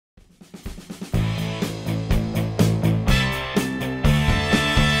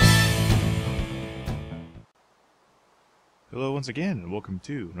Hello once again, and welcome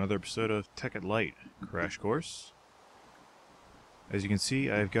to another episode of Tekkit Lite Crash Course. As you can see,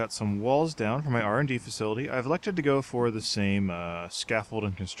 I've got some walls down for my R&D facility. I've elected to go for the same scaffold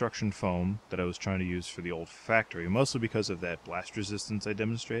and construction foam that I was trying to use for the old factory, mostly because of that blast resistance I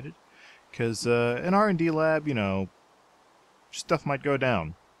demonstrated. Because in R&D lab, you know, stuff might go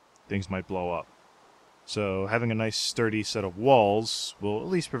down. Things might blow up. So having a nice sturdy set of walls will at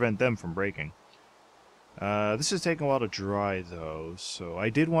least prevent them from breaking. This is taking a while to dry, though, so I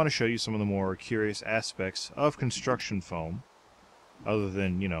did want to show you some of the more curious aspects of construction foam, other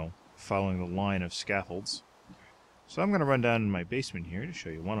than, you know, following the line of scaffolds. So I'm going to run down in my basement here to show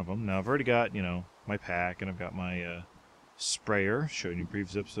you one of them. Now, I've already got, you know, my pack, and I've got my sprayer, showing you in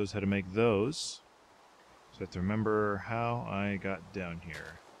previous episodes how to make those. So I have to remember how I got down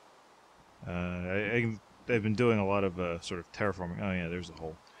here. I've been doing a lot of sort of terraforming. Oh yeah, there's a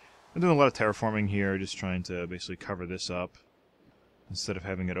hole. I'm doing a lot of terraforming here, just trying to basically cover this up instead of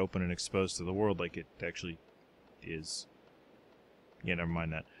having it open and exposed to the world like it actually is. Yeah, never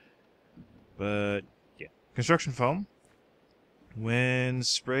mind that. But, yeah. Construction foam, when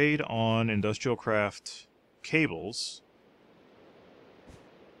sprayed on industrial craft cables,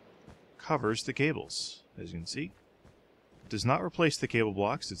 covers the cables, as you can see. It does not replace the cable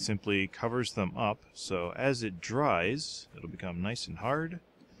blocks, it simply covers them up, so as it dries, it'll become nice and hard.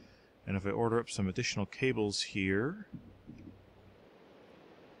 And if I order up some additional cables here,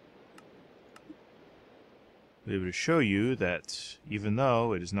 I'll be able to show you that even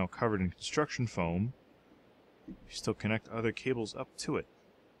though it is now covered in construction foam, you still connect other cables up to it,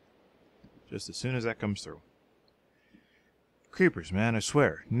 just as soon as that comes through. Creepers, man, I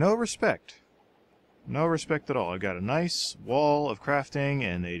swear. No respect. No respect at all. I've got a nice wall of crafting,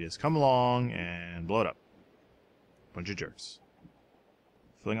 and they just come along and blow it up. Bunch of jerks.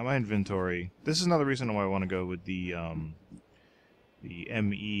 Filling up my inventory. This is another reason why I want to go with the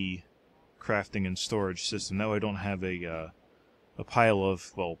ME crafting and storage system. That way I don't have a pile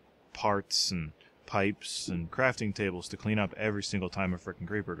of, well, parts and pipes and crafting tables to clean up every single time a frickin'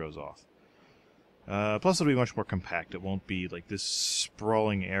 creeper goes off. Plus it'll be much more compact. It won't be like this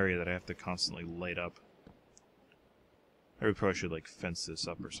sprawling area that I have to constantly light up. I probably should like fence this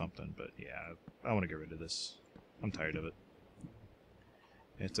up or something, but yeah, I want to get rid of this. I'm tired of it.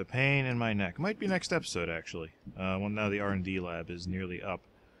 It's a pain in my neck. Might be next episode, actually. Well, now the R&D lab is nearly up.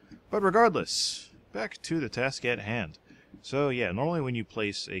 But regardless, back to the task at hand. So, yeah, normally when you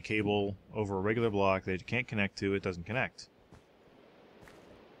place a cable over a regular block that you can't connect to, it doesn't connect.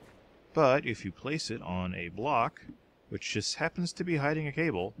 But if you place it on a block, which just happens to be hiding a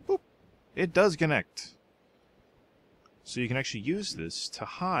cable, boop, it does connect. So you can actually use this to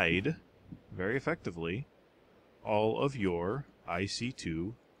hide, very effectively, all of your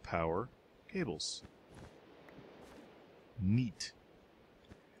IC2 power cables. Neat.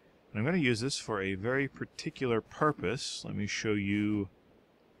 And I'm going to use this for a very particular purpose. Let me show you.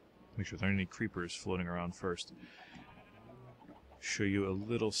 Make sure there aren't any creepers floating around first. Show you a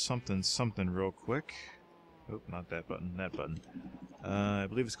little something real quick. Oh, not that button. That button. I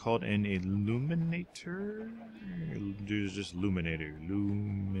believe it's called an illuminator. There's just illuminator.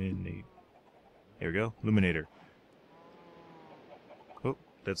 Illuminate. There we go. Illuminator. Oh,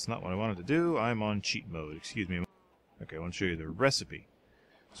 that's not what I wanted to do. I'm on cheat mode. Excuse me. Okay, I want to show you the recipe.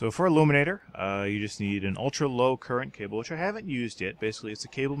 So for illuminator, you just need an ultra low current cable, which I haven't used yet. Basically, it's a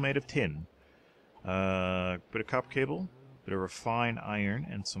cable made of tin. Bit of copper cable, bit of refined iron,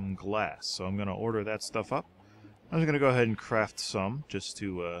 and some glass. So I'm going to order that stuff up. I'm just going to go ahead and craft some, just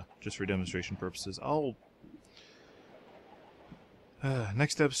for demonstration purposes.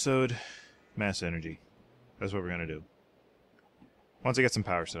 Next episode, mass energy. That's what we're going to do. Once I get some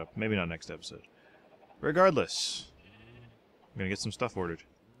power set up. Maybe not next episode. Regardless, I'm going to get some stuff ordered.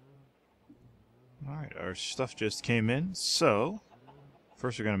 Alright, our stuff just came in. So,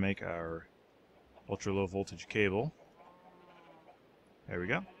 first we're going to make our ultra low voltage cable. There we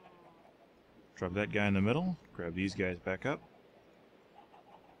go. Drop that guy in the middle. Grab these guys back up.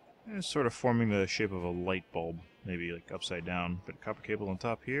 And it's sort of forming the shape of a light bulb. Maybe like upside down. Bit of copper cable on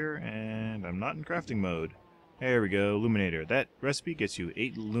top here. And I'm not in crafting mode. There we go, illuminator. That recipe gets you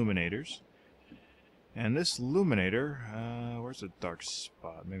 8 illuminators. And this illuminator, where's the dark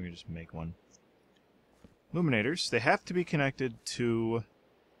spot? Maybe we just make one. Illuminators, they have to be connected to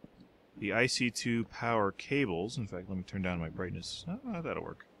the IC2 power cables. In fact, let me turn down my brightness. Oh, that'll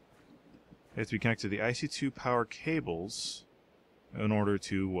work. They have to be connected to the IC2 power cables in order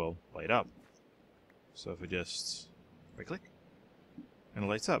to, well, light up. So if I just right-click, and it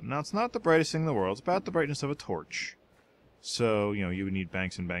lights up. Now, it's not the brightest thing in the world. It's about the brightness of a torch. So, you know, you would need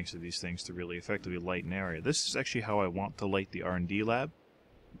banks and banks of these things to really effectively light an area. This is actually how I want to light the R&D lab.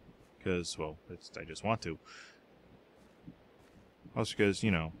 Because, well, I just want to. Also because,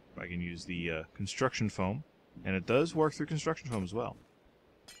 you know, I can use the construction foam. And it does work through construction foam as well.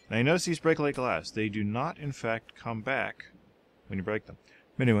 Now you notice these break like glass. They do not, in fact, come back when you break them.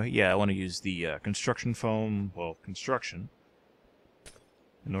 But anyway, yeah, I want to use the construction foam, well, construction,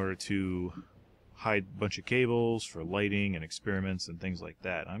 in order to hide a bunch of cables for lighting and experiments and things like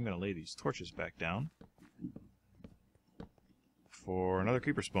that. I'm going to lay these torches back down for another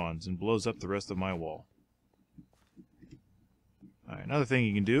creeper spawns and blows up the rest of my wall. Alright, another thing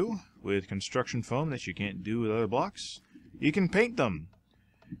you can do with construction foam that you can't do with other blocks, you can paint them.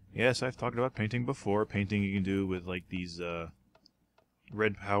 Yes, I've talked about painting before. Painting you can do with like these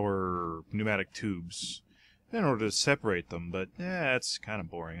red power pneumatic tubes in order to separate them, but it's kind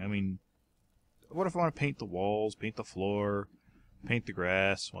of boring. I mean, what if I want to paint the walls, paint the floor, paint the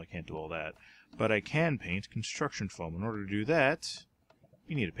grass? Well, I can't do all that. But I can paint construction foam. In order to do that,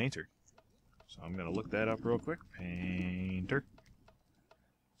 you need a painter. So I'm going to look that up real quick. Painter.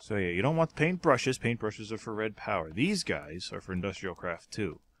 So yeah, you don't want paint brushes. Paint brushes are for red power. These guys are for industrial craft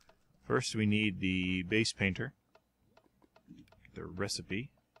too. First we need the base painter. Get the recipe.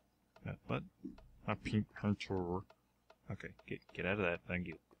 What? Not paint painter. Okay, get out of that. Thank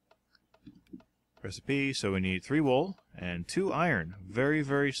you. Recipe, so we need 3 wool and 2 iron. Very,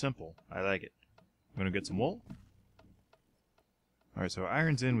 very simple. I like it. I'm going to get some wool. Alright, so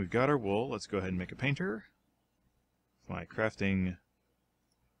iron's in. We've got our wool. Let's go ahead and make a painter. My crafting...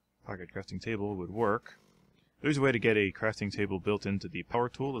 pocket crafting table would work. There's a way to get a crafting table built into the power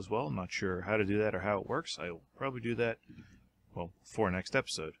tool as well. I'm not sure how to do that or how it works. I'll probably do that, well, for next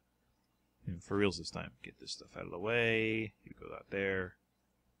episode. You know, for reals this time. Get this stuff out of the way. You go out there.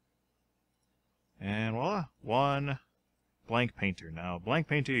 And voila, 1 blank painter. Now, blank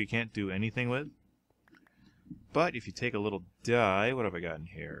painter you can't do anything with. But if you take a little dye, what have I got in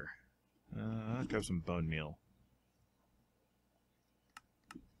here? Let's grab some bone meal.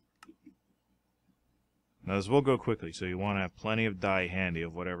 Now this will go quickly, so you want to have plenty of dye handy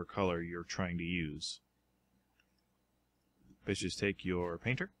of whatever color you're trying to use. Basically just take your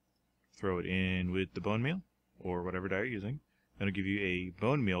painter, throw it in with the bone meal, or whatever dye you're using. Then it'll give you a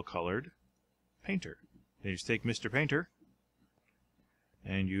bone meal colored painter. Then you just take Mr. Painter,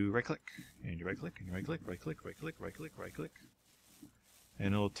 and you right click, and you right click, and you right click, right click, right click, right click, right click.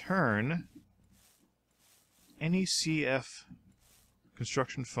 And it'll turn any CF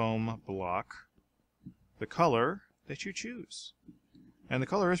construction foam block the color that you choose. And the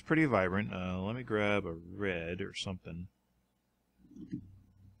color is pretty vibrant. Let me grab a red or something.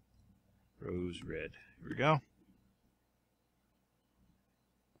 Rose red. Here we go.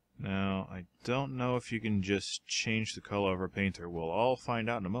 Now, I don't know if you can just change the color of our painter. We'll all find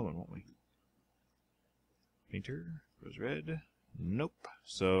out in a moment, won't we? Painter, rose red. Nope.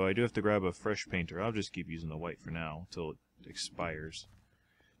 So I do have to grab a fresh painter. I'll just keep using the white for now until it expires.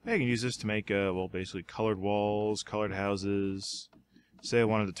 I can use this to make, well, basically colored walls, colored houses. Say I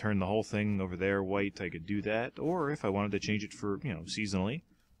wanted to turn the whole thing over there white, I could do that. Or if I wanted to change it for, you know, seasonally,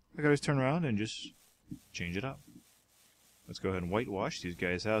 I could always turn around and just change it up. Let's go ahead and whitewash these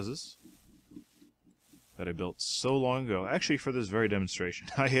guys' houses that I built so long ago. Actually, for this very demonstration.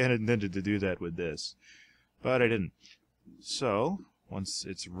 I had intended to do that with this, but I didn't. So, once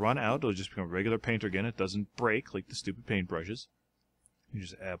it's run out, it'll just become regular paint again. It doesn't break like the stupid paintbrushes. You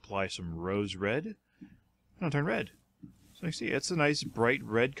just apply some rose red, and it'll turn red. So you see, it's a nice bright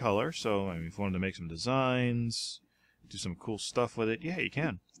red color, so I mean, if you wanted to make some designs, do some cool stuff with it, yeah, you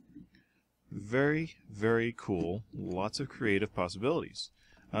can. Very, very cool. Lots of creative possibilities.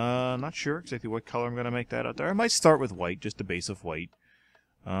 Not sure exactly what color I'm going to make that out there. I might start with white, just a base of white.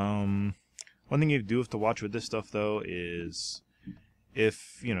 One thing you do have to watch with this stuff, though, is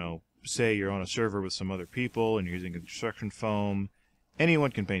if, you know, say you're on a server with some other people and you're using construction foam,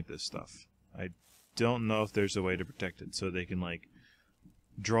 anyone can paint this stuff. I don't know if there's a way to protect it so they can, like,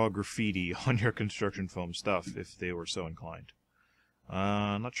 draw graffiti on your construction foam stuff if they were so inclined.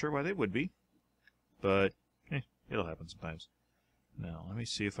 Not sure why they would be, but it'll happen sometimes. Now, let me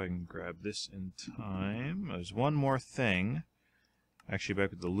see if I can grab this in time. There's one more thing, actually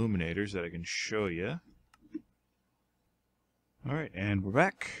back with the illuminators, that I can show you. Alright, and we're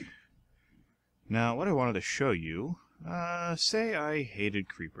back. Now, what I wanted to show you, say I hated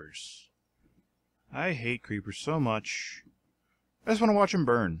creepers. I hate creepers so much, I just want to watch them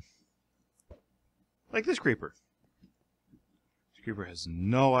burn. Like this creeper. This creeper has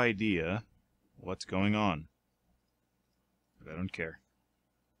no idea what's going on. But I don't care.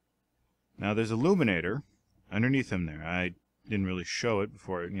 Now there's a illuminator underneath him there. I didn't really show it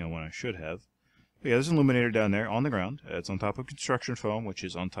before, when I should have. But yeah, there's an illuminator down there on the ground. It's on top of construction foam, which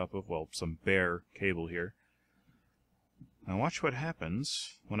is on top of, well, some bare cable here. Now watch what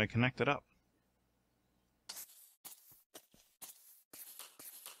happens when I connect it up.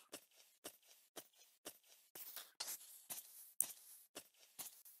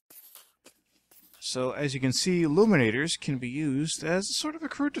 So as you can see, illuminators can be used as sort of a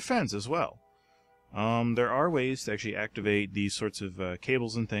crude defense as well. There are ways to actually activate these sorts of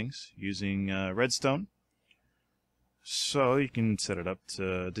cables and things using redstone. So you can set it up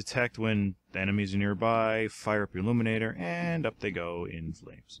to detect when the enemies are nearby, fire up your illuminator, and up they go in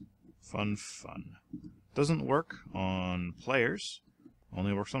flames. Fun, fun. Doesn't work on players,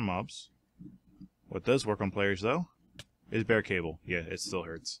 only works on mobs. What does work on players, though, is bare cable. Yeah, it still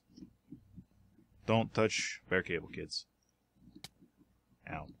hurts. Don't touch bare cable, kids.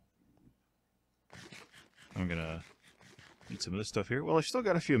 Ow. I'm gonna eat some of this stuff here. Well, I've still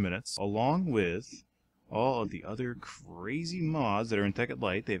got a few minutes. Along with all of the other crazy mods that are in Tekkit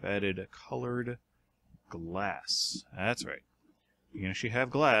Lite, they've added colored glass. That's right. You can actually have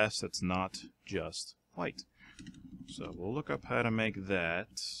glass that's not just white. So we'll look up how to make that.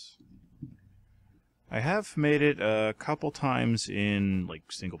 I have made it a couple times in like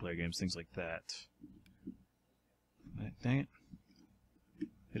single-player games, things like that. Dang it.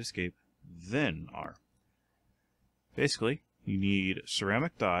 Hit escape. Then R. Basically, you need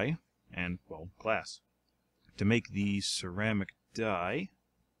ceramic dye and, well, glass. To make the ceramic dye,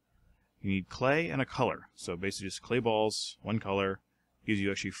 you need clay and a color. So basically just clay balls, one color, gives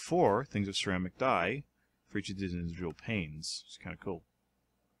you actually 4 things of ceramic dye for each of these individual panes. It's kind of cool.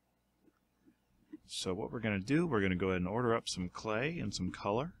 So what we're going to do, we're going to go ahead and order up some clay and some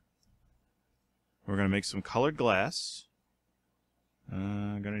color. We're going to make some colored glass.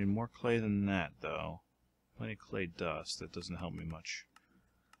 I'm going to need more clay than that, though. Plenty of clay dust. That doesn't help me much.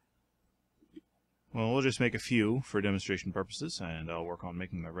 Well, we'll just make a few for demonstration purposes, and I'll work on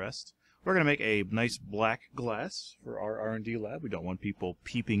making the rest. We're going to make a nice black glass for our R&D lab. We don't want people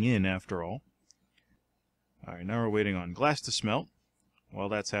peeping in, after all. Alright, now we're waiting on glass to smelt. While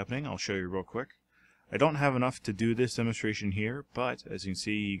that's happening, I'll show you real quick. I don't have enough to do this demonstration here, but as you can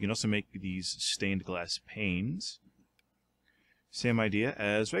see, you can also make these stained glass panes. Same idea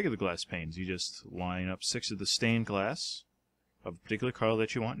as regular glass panes. You just line up 6 of the stained glass of a particular color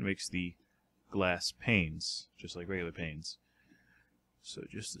that you want. It makes the glass panes, just like regular panes. So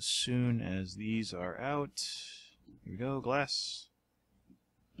just as soon as these are out, here we go, glass.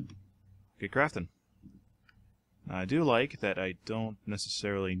 Get crafting. Now, I do like that I don't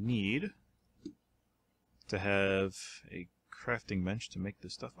necessarily need to have a crafting bench to make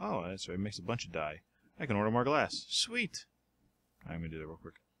this stuff. Oh, that's right, it makes a bunch of dye. I can order more glass. Sweet! I'm going to do that real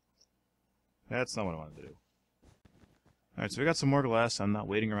quick. That's not what I wanted to do. Alright, so we got some more glass. I'm not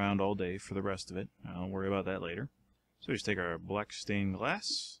waiting around all day for the rest of it. I'll worry about that later. So we just take our black stained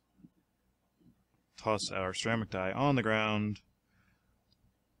glass, toss our ceramic dye on the ground.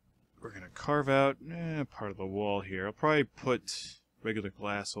 We're going to carve out part of the wall here. I'll probably put regular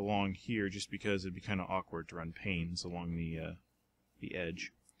glass along here just because it'd be kind of awkward to run panes along the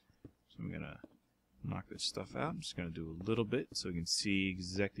edge. So I'm going to knock this stuff out. I'm just going to do a little bit so we can see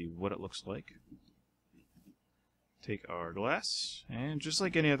exactly what it looks like. Take our glass, and just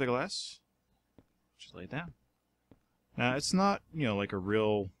like any other glass, just lay it down. Now, it's not, like a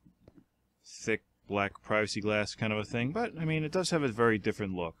real thick black privacy glass kind of a thing, but, I mean, it does have a very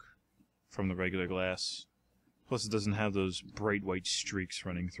different look from the regular glass. Plus, it doesn't have those bright white streaks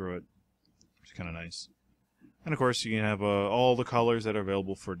running through it, which is kind of nice. And of course, you can have all the colors that are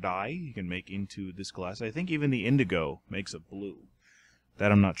available for dye you can make into this glass. I think even the indigo makes a blue.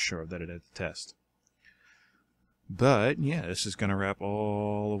 That I'm not sure of, that I'd have to test. But, yeah, this is going to wrap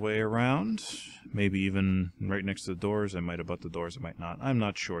all the way around. Maybe even right next to the doors. I might abut the doors, I might not. I'm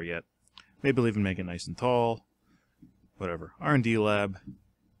not sure yet. Maybe I'll even make it nice and tall. Whatever. R&D lab.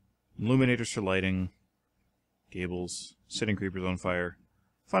 Illuminators for lighting. Gables. Setting creepers on fire.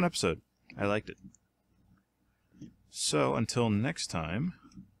 Fun episode. I liked it. So, until next time,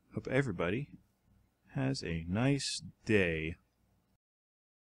 hope everybody has a nice day.